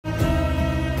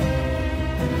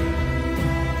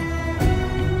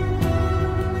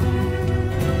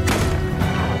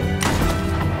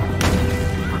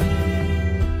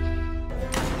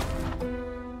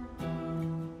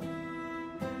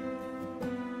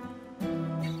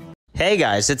Hey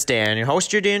guys, it's Dan, your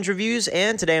host, your Dan's Reviews,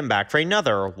 and today I'm back for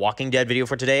another Walking Dead video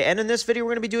for today. And in this video, we're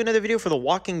going to be doing another video for The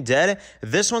Walking Dead.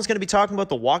 This one's going to be talking about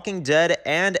The Walking Dead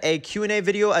and a Q&A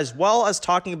video, as well as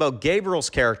talking about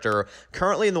Gabriel's character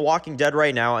currently in The Walking Dead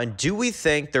right now, and do we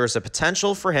think there's a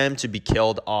potential for him to be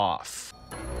killed off?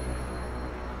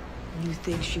 You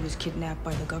think she was kidnapped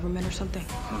by the government or something?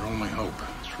 Our only hope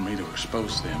is for me to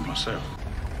expose them myself.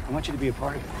 I want you to be a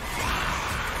part of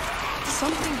it.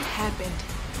 Something happened.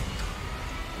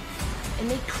 And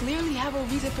they clearly have a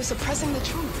reason for suppressing the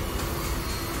truth.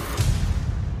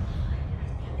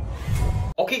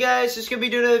 Okay guys, this is going to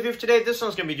be doing another video for today. This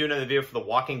one's going to be doing another video for The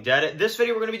Walking Dead. This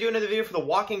video, we're going to be doing another video for The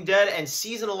Walking Dead and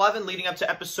Season 11 leading up to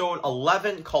Episode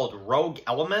 11 called Rogue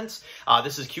Elements.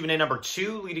 This is Q&A number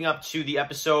 2 leading up to the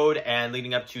episode and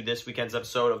leading up to this weekend's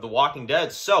episode of The Walking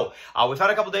Dead. So, we've had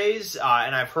a couple days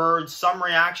and I've heard some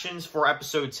reactions for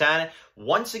Episode 10.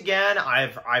 Once again,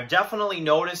 I've definitely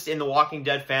noticed in the Walking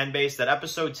Dead fan base that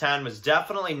Episode 10 was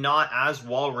definitely not as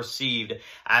well received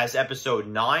as Episode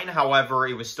 9. However,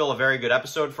 it was still a very good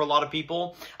episode for a lot of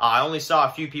people. I only saw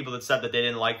a few people that said that they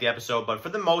didn't like the episode, but for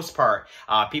the most part,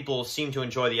 people seem to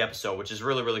enjoy the episode, which is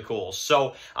really, really cool.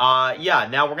 So, yeah,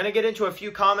 now we're going to get into a few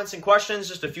comments and questions,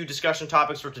 just a few discussion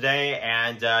topics for today.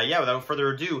 And, yeah, without further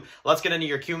ado, let's get into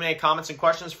your Q&A comments and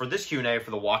questions for this Q&A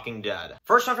for The Walking Dead.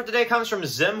 First one for today comes from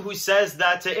Zim, who says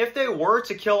that if they were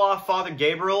to kill off Father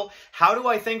Gabriel, how do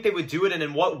I think they would do it, and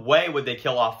in what way would they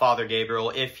kill off Father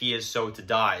Gabriel if he is so to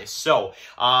die? So,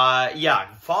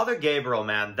 yeah, Father Gabriel,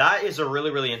 man, that is a really,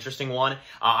 really interesting one.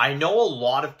 I know a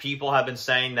lot of people have been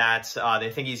saying that they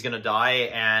think he's going to die,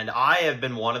 and I have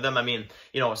been one of them. I mean,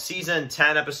 you know, Season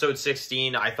 10, Episode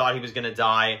 16, I thought he was going to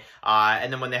die,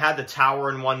 and then when they had the tower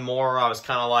and one more, I was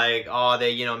kind of like, oh, they,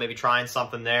 you know, maybe trying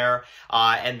something there,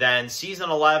 and then Season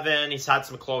 11, he's had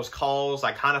some close calls.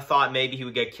 I kind of thought maybe he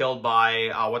would get killed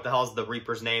by, what the hell is the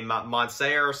Reaper's name,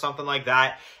 Monsieur or something like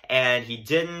that, and he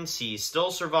didn't. He still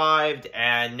survived,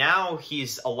 and now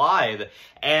he's alive,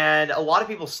 and a lot of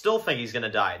people still think he's going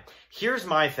to die. Here's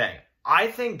my thing. I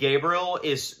think Gabriel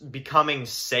is becoming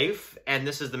safe, and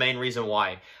this is the main reason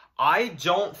why. I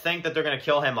don't think that they're going to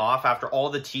kill him off after all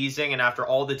the teasing and after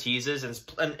all the teases,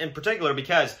 and in particular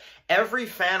because every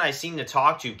fan I seem to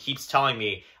talk to keeps telling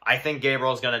me, I think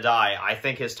Gabriel's going to die. I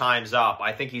think his time's up.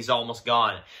 I think he's almost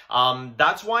gone.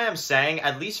 That's why I'm saying,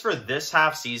 at least for this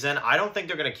half season, I don't think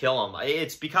they're going to kill him.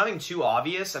 It's becoming too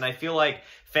obvious, and I feel like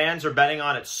fans are betting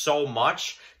on it so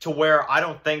much to where I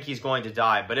don't think he's going to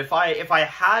die. But if I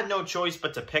had no choice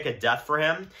but to pick a death for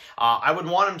him, I would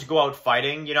want him to go out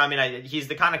fighting. You know, I mean, he's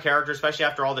the kind of character, especially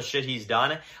after all the shit he's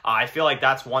done. I feel like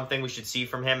that's one thing we should see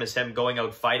from him, is him going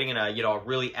out fighting in a, you know, a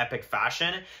really epic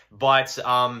fashion. But,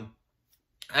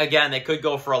 again, they could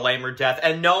go for a lamer death.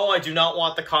 And no, I do not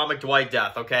want the comic Dwight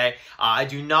death, okay? I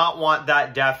do not want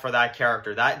that death for that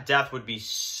character. That death would be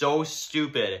so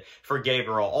stupid for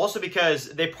Gabriel. Also because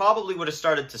they probably would have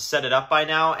started to set it up by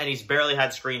now, and he's barely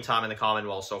had screen time in the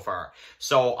Commonwealth so far.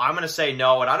 So I'm going to say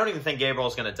no, and I don't even think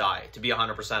Gabriel's going to die, to be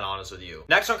 100% honest with you.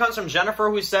 Next one comes from Jennifer,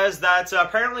 who says that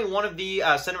apparently one of the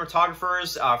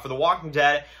cinematographers for The Walking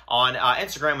Dead on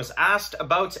Instagram was asked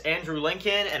about Andrew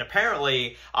Lincoln, and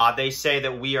apparently they say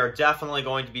that we are definitely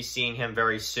going to be seeing him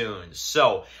very soon.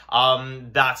 So,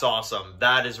 that's awesome.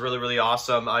 That is really, really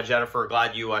awesome. Jennifer,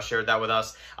 glad you shared that with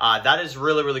us. That is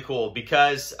really, really cool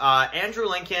because Andrew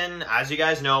Lincoln, as you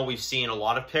guys know, we've seen a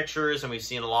lot of pictures and we've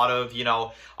seen a lot of, you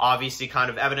know, obviously kind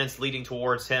of evidence leading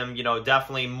towards him, you know,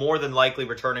 definitely more than likely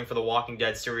returning for the Walking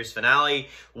Dead series finale,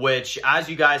 which, as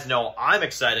you guys know, I'm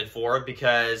excited for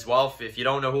because, well, if you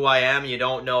don't know who I am, you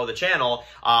don't know the channel,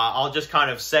 I'll just kind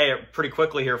of say it pretty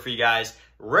quickly here for you guys.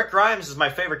 Rick Grimes is my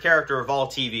favorite character of all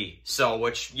TV. So,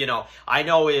 which, you know, I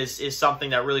know is something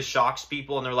that really shocks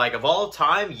people. And they're like, of all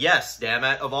time? Yes, damn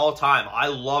it, of all time. I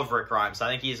love Rick Grimes.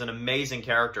 I think he's an amazing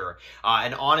character.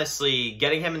 And honestly,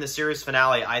 getting him in the series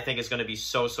finale, I think is going to be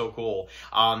so, so cool.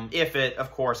 If it, of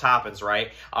course, happens,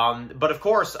 right? But, of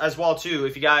course, as well, too,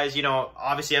 if you guys, you know,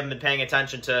 obviously haven't been paying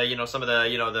attention to, you know, some of the,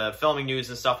 you know, the filming news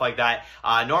and stuff like that,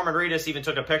 Norman Reedus even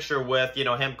took a picture with, you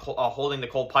know, him holding the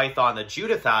Colt Python that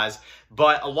Judith has.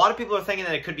 But a lot of people are thinking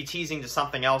that it could be teasing to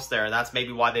something else there, and that's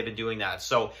maybe why they've been doing that.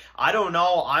 So, I don't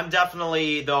know. I'm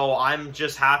definitely, though, I'm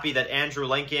just happy that Andrew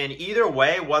Lincoln, either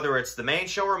way, whether it's the main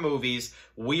show or movies,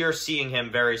 we are seeing him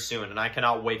very soon, and I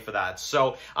cannot wait for that.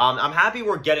 So, I'm happy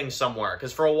we're getting somewhere,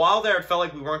 because for a while there, it felt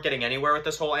like we weren't getting anywhere with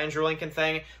this whole Andrew Lincoln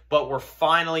thing, but we're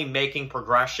finally making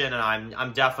progression, and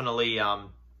I'm definitely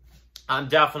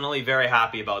very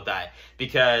happy about that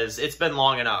because it's been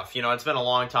long enough. You know, it's been a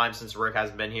long time since Rick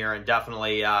hasn't been here, and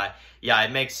definitely, yeah,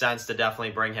 it makes sense to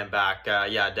definitely bring him back.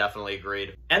 Yeah, definitely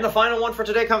agreed. And the final one for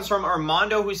today comes from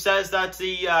Armando, who says that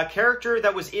the character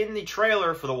that was in the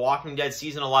trailer for The Walking Dead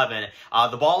Season 11,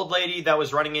 the bald lady that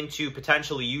was running into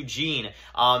potentially Eugene,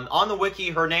 on the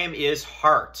wiki, her name is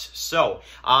Hart. So,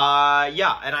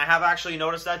 yeah, and I have actually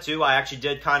noticed that too. I actually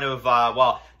did kind of,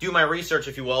 well, do my research,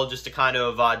 if you will, just to kind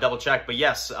of double check. But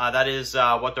yes, that is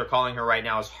what they're calling her right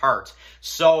now, is Hart.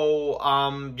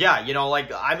 So, yeah, you know,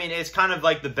 like, I mean, it's kind of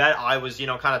like the bet I was, you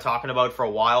know, kind of talking about for a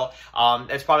while.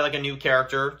 It's probably like a new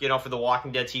character, you know, for the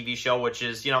Walking Dead TV show, which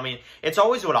is, you know, I mean, it's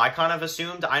always what I kind of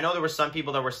assumed. I know there were some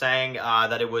people that were saying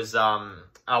that it was,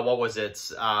 what was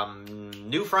it?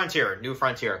 New Frontier. New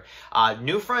Frontier,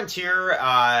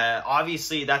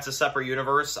 obviously, that's a separate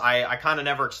universe. I kind of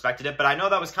never expected it, but I know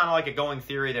that was kind of like a going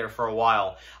theory there for a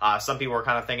while. Some people were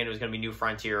kind of thinking it was going to be New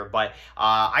Frontier, but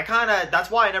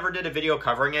that's why I never did a video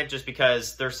covering it, just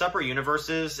because they're separate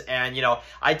universes. And, you know,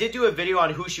 I did do a video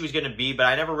on who she was going to be, but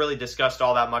I never really discussed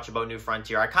all that much about New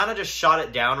Frontier. I kind of just shot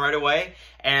it down right away.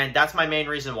 And that's my main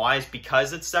reason why, is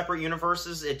because it's separate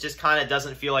universes. It just kind of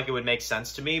doesn't feel like it would make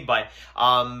sense to me. But,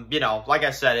 you know, like I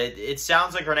said, it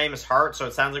sounds like her name is Hart, so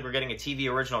it sounds like we're getting a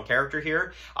TV original character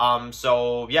here.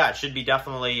 So, yeah, it should be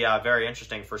definitely very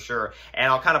interesting for sure. And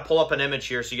I'll kind of pull up an image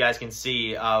here so you guys can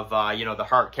see of, you know, the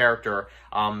Hart character.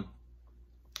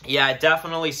 Yeah, it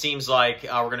definitely seems like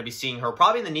we're going to be seeing her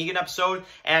probably in the Negan episode,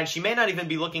 and she may not even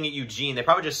be looking at Eugene. They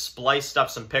probably just spliced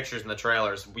up some pictures in the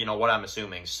trailers, you know, what I'm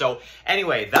assuming. So,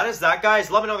 anyway, that is that,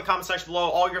 guys. Let me know in the comment section below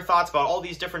all your thoughts about all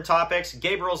these different topics.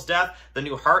 Gabriel's death, the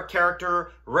new Hart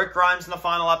character, Rick Grimes in the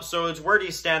final episodes. Where do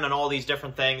you stand on all these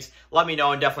different things? Let me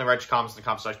know, and definitely write your comments in the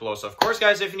comment section below. So, of course,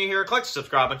 guys, if you're new here, click the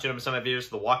subscribe button to miss some of my videos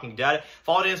for The Walking Dead.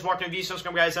 Follow me on more videos,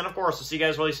 subscribe, guys, and, of course, I'll see you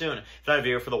guys really soon for another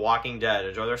video for The Walking Dead.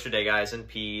 Enjoy the rest of your day, guys, and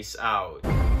peace out.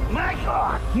 My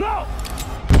God, no!